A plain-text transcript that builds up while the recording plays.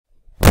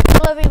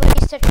Hello everybody,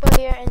 Stetriol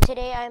here, and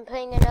today I'm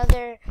playing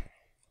another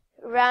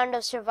round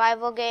of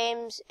survival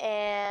games,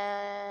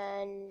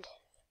 and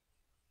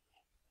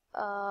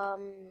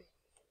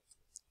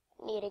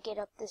need to get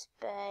up this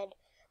bed.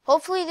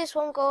 Hopefully this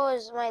won't go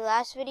as my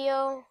last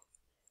video.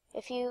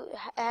 If you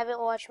haven't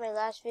watched my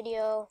last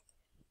video,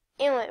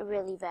 it went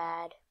really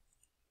bad.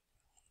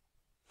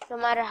 No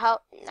matter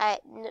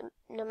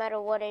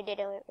what I did,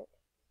 it went.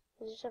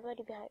 Is there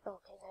somebody behind? Oh,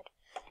 okay, good.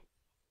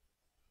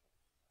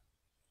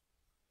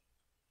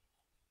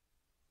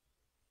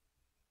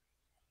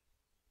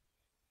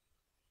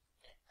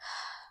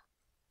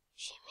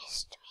 She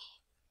missed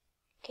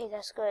me. Okay,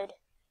 that's good.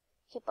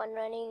 Keep on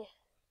running.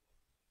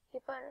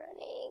 Keep on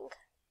running.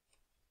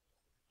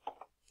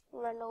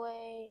 Run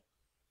away.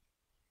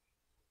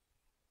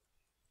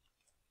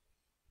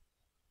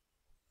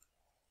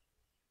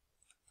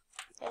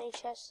 Any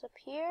chests up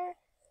here?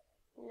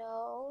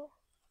 No.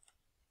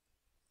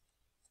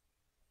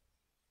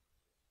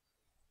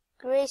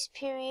 Grace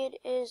period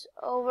is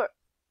over.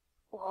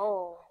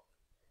 Whoa.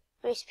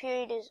 Grace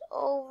period is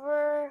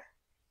over.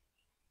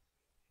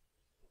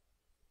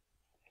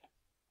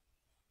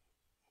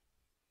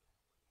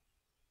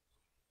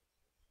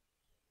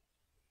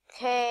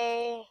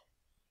 Okay.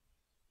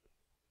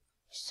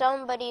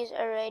 Somebody's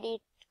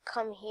already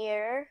come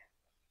here.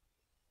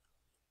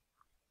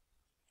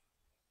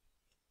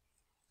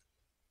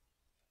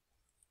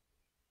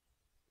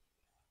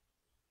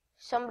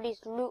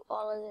 Somebody's loot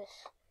all of this.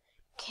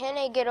 Can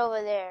I get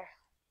over there?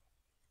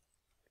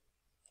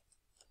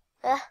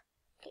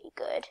 Okay,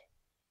 good.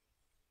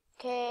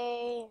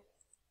 Okay.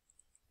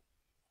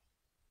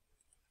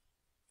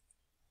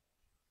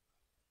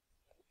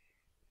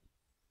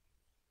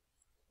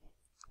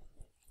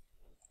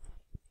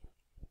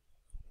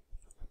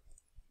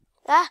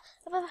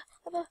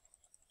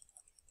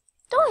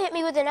 Don't hit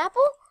me with an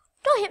apple.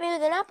 Don't hit me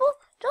with an apple.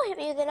 Don't hit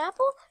me with an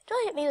apple.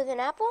 Don't hit me with an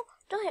apple.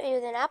 Don't hit me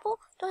with an apple.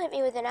 Don't hit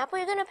me with an apple.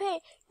 You're gonna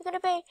pay. You're gonna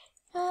pay.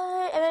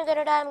 I'm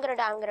gonna die. I'm gonna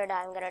die. I'm gonna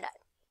die. I'm gonna die.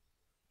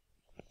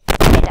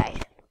 I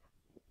died.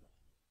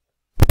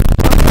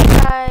 Okay,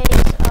 guys.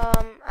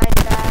 I'm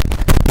back,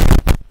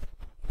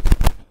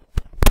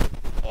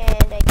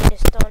 and I get a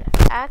stone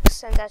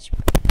axe, and that's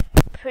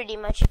pretty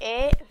much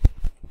it.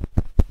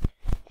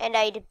 And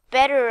I'd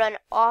better run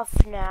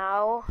off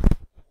now,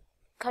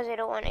 because I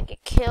don't want to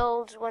get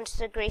killed once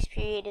the grace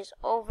period is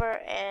over.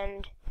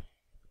 And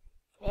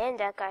man,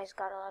 that guy's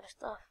got a lot of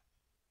stuff.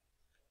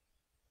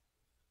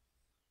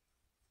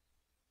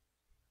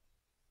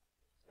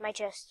 My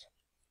chest.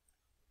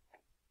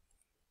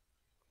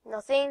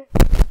 Nothing.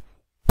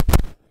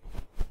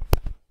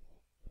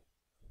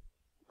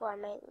 Why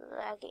am I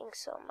lagging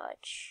so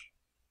much?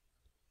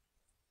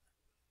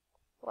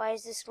 Why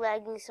is this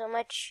lagging so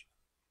much?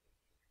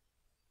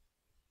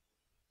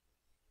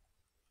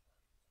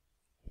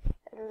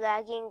 I'm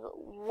lagging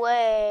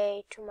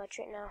way too much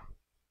right now.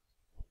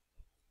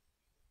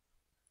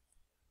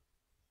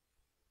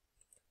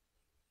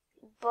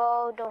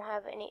 Bow, don't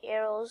have any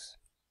arrows.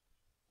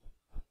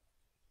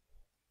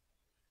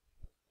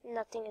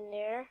 Nothing in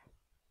there.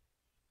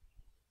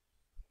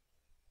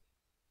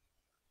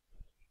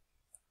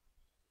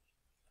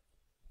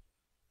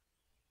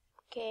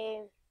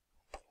 Okay.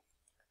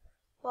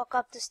 Walk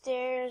up the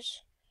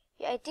stairs.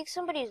 Yeah, I think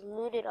somebody's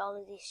looted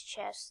all of these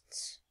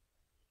chests.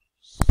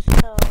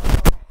 So.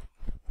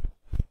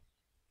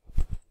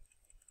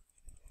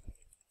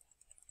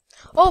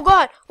 Oh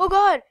god! Oh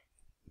god!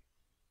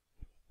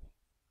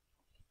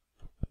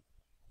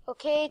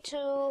 Okay,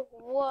 2,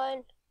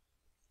 1.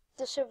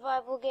 The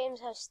survival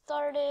games have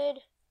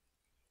started.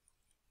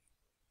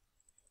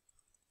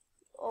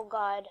 Oh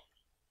god.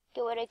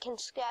 Get what I can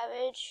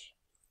scavenge.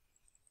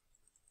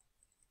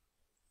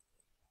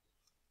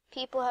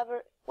 People have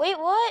a... Wait,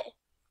 what?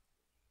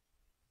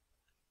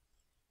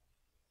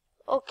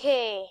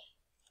 Okay.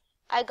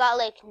 I got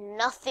like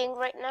nothing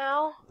right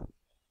now.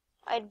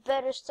 I'd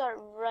better start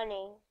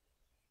running.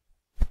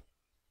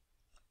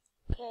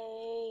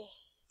 Okay.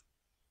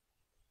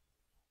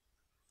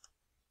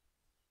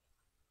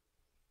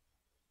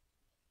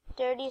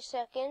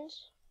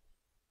 $30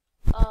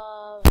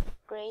 of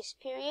grace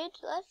period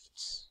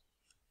left.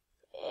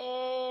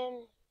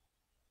 And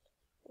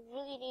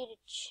really need a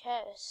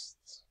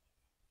chest.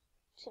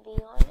 To be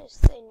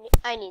honest,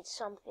 I need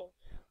something.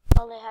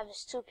 All I have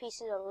is 2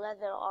 pieces of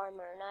leather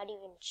armor, not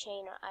even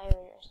chain or iron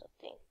or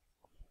something.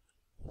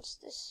 What's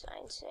this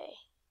sign say?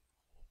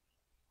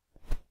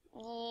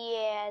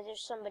 Yeah,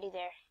 there's somebody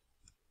there.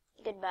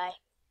 Goodbye.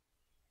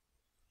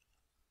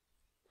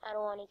 I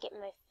don't want to get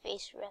my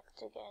face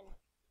wrecked again.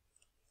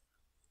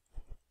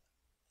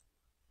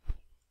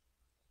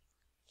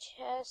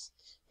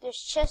 Chest. There's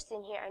chests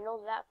in here, I know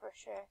that for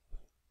sure.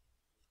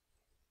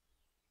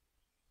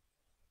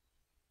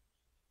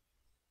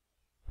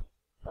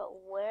 But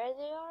where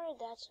they are,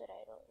 that's what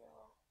I don't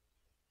know.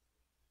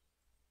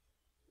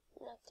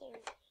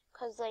 Nothing.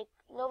 Cause like,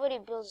 nobody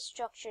builds a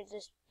structure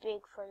this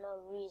big for no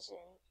reason.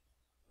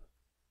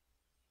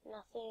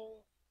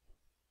 Nothing.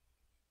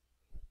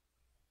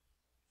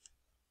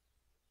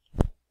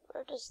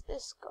 Where does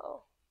this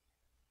go?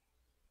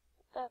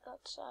 back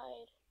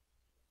outside.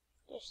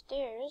 There's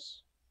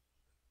stairs.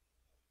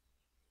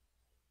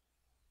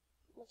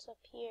 What's up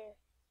here?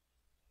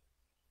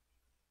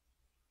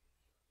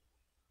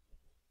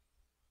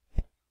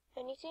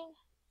 Anything?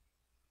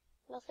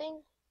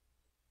 Nothing?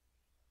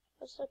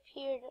 What's up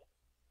here?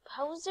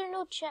 How is there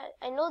no chest?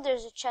 I know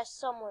there's a chest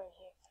somewhere in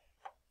here.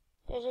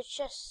 There's a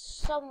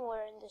chest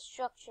somewhere in the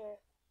structure.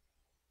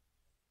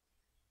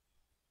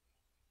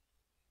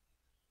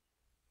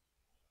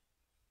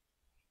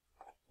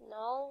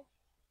 No?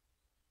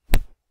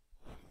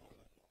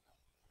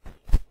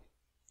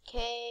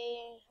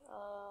 Okay,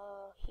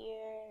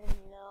 here,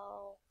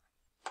 no.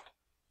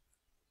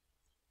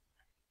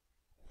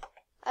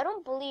 I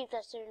don't believe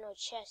that there's no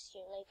chest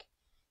here. Like,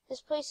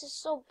 this place is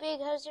so big,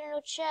 how is there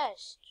no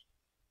chest?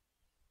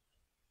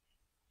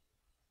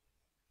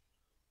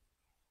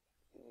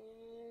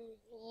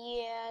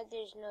 Yeah,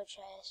 there's no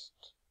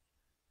chest.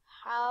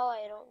 How,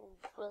 I don't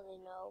really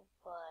know,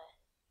 but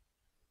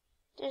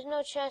there's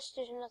no chest,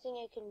 there's nothing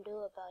I can do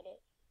about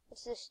it.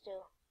 What's this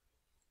do?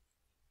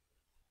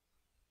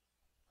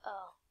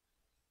 Oh,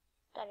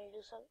 thought I'd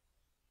do something.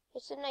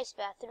 It's a nice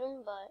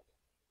bathroom, but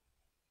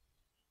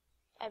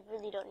I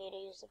really don't need to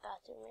use the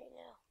bathroom right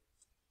now.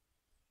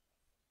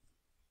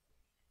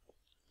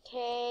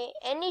 Okay,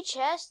 any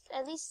chest?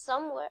 At least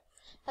somewhere.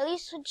 At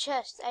least a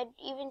chest. I'd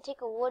even take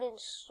a wooden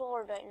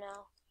sword right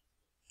now.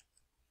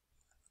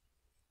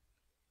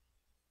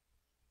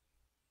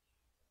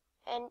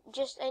 And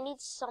just, I need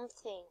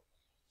something.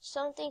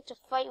 Something to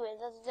fight with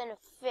other than a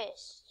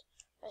fist.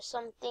 Or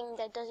something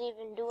that doesn't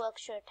even do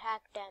extra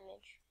attack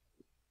damage.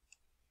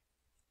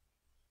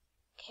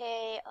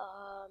 Okay,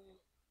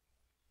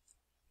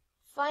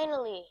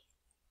 finally.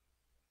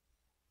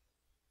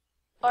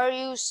 Are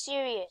you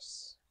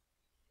serious?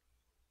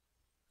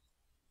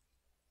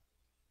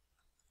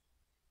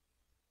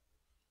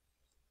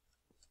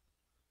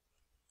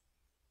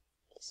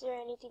 Is there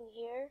anything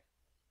here?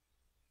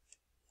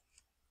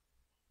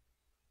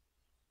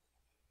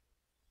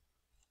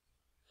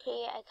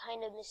 Okay, I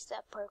kind of missed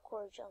that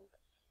parkour jump.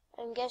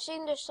 I'm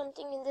guessing there's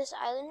something in this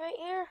island right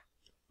here.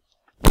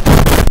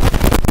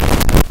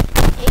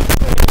 It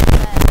could have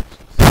left.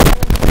 Someone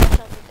did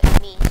something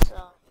at me, so.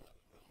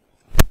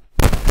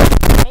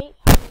 Right?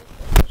 How many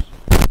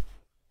players?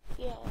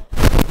 Yeah.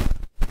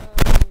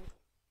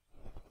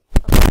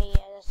 Okay,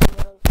 yeah, that's a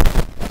little.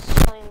 That's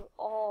showing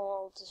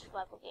all the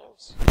survival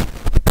games.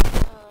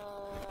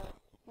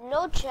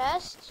 No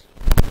chest.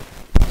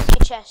 I see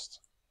a chest.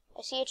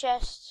 I see a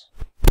chest.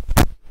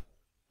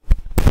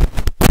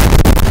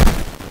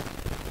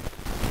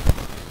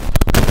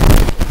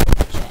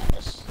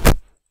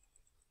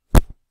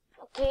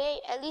 Okay,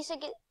 at least I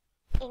get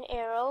an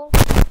arrow,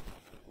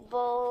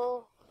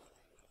 bow,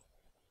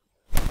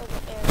 with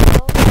an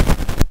arrow.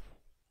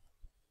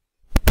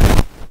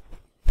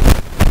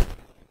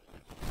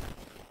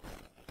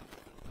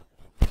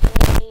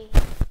 Okay,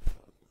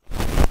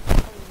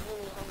 I'm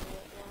really hungry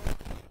right now.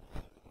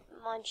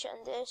 Munch on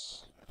this,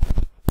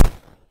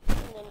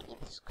 and then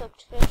eat this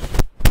cooked fish.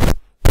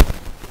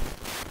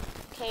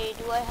 Okay,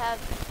 do I have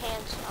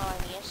pants on?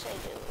 Yes, I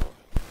do.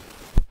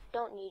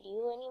 Don't need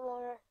you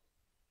anymore.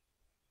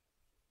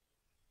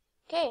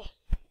 Okay.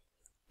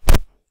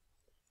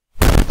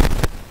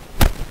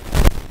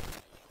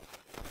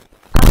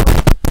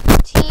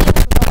 Team,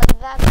 but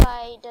that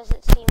guy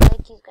doesn't seem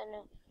like he's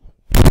gonna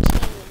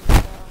team,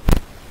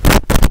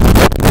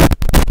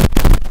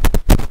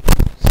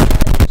 so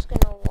I'm just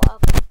gonna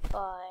walk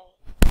by.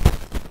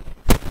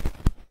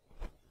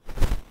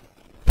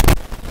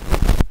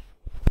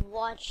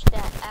 Watch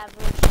that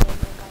average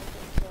gamer guy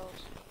get killed.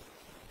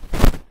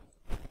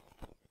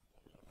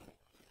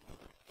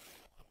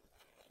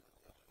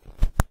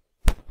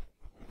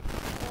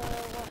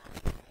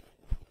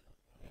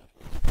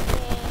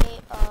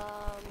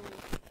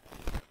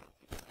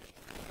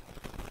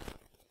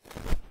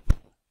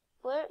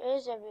 Where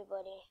is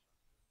everybody?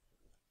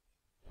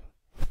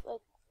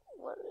 Like,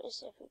 where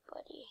is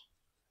everybody?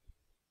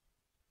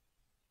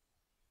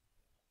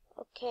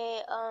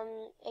 Okay,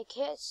 I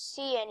can't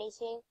see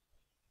anything.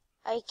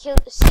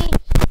 See,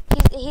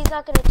 he's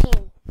not gonna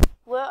team.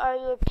 Where are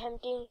you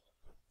attempting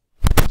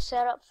to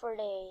set up for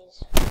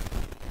days?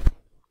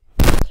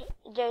 Okay,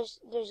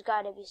 there's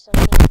gotta be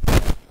something.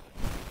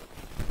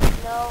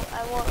 No,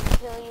 I won't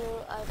kill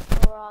you, I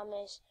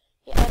promise.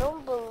 Yeah, I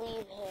don't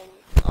believe him.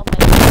 Oh my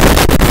god.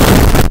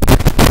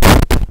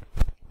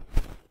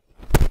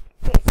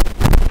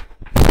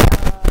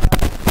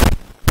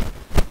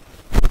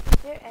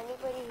 Is there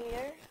anybody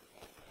here?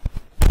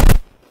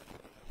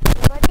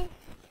 Anybody?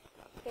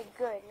 Okay,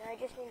 good. Now I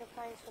just need to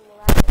find some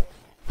ladders.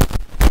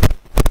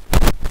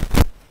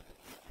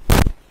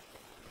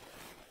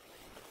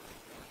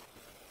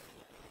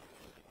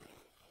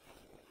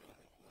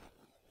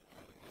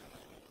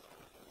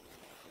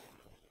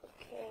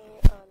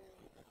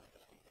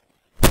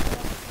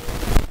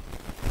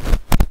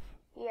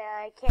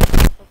 Yeah, I can't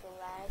get with the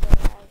ladder.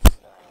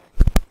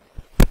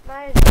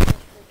 Might as well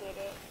just forget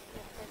it.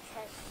 With the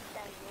chest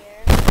down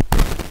here.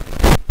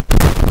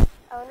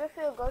 I wonder if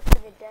it'll go to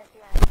the death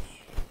match.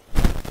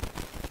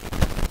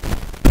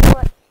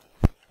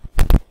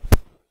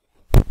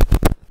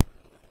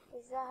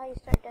 you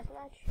start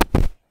deathmatch?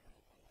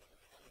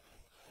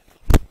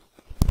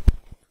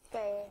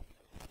 Okay.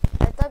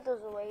 I thought there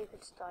was a way you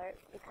could start,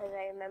 because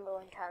I remember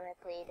one time I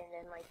played and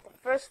then like the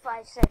first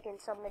 5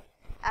 seconds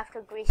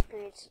after grace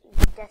periods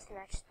the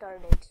deathmatch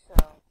started, so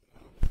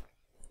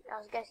I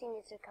was guessing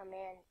it's a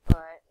command,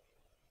 but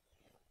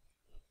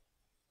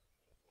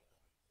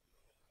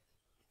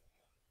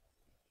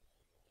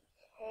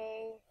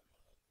okay.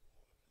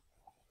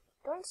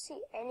 Don't see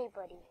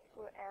anybody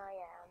where I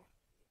am.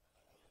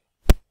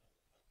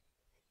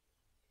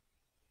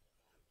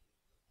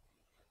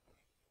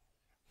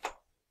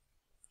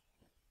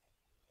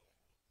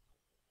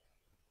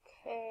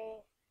 Okay.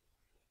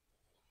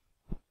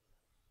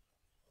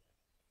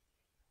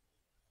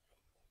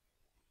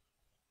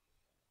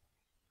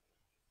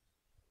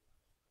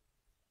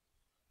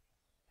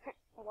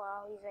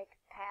 Wow, he's like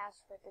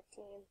pass with the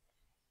team.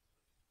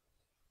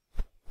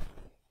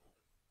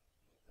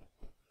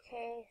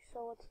 Okay,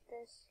 so what's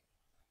this?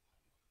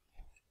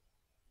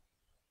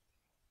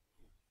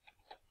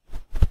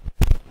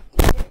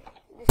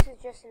 This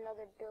is just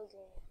another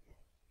building.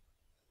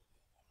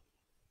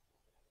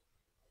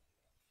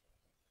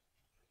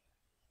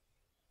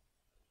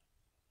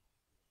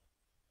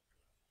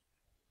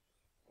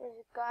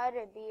 There's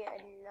gotta be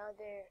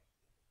another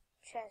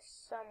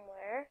chest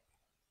somewhere.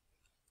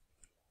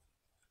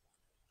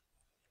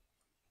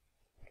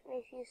 Can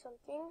I see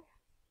something?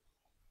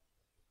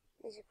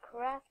 There's a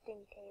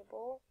crafting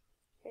table.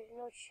 There's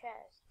no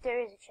chest. There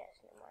is a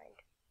chest, never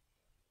mind.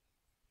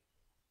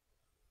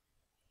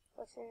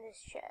 What's in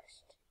this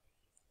chest?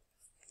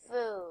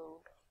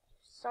 Food.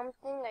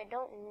 Something I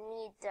don't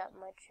need that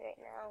much right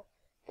now.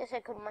 Guess I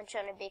could munch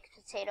on a baked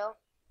potato.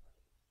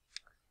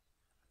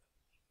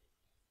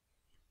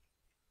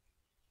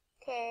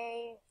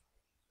 Okay.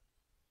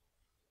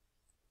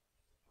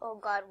 Oh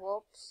god,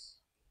 whoops.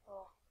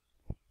 Oh.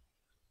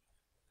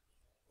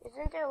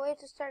 Isn't there a way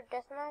to start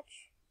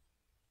deathmatch?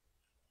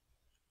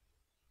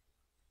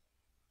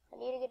 I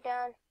need to get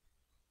down.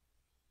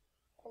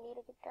 I need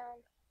to get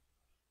down.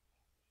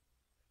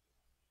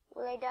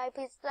 Will I die?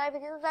 Please die,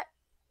 please die.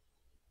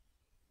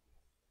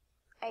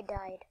 I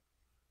died.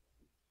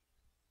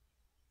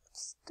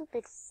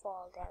 Stupid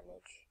fall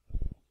damage.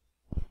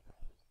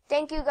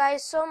 Thank you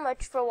guys so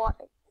much for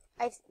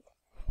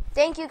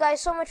Thank you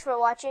guys so much for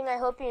watching. I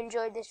hope you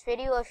enjoyed this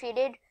video. If you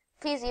did,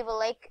 please leave a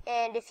like,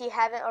 and if you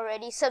haven't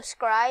already,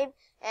 subscribe,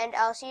 and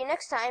I'll see you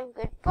next time.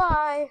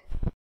 Goodbye.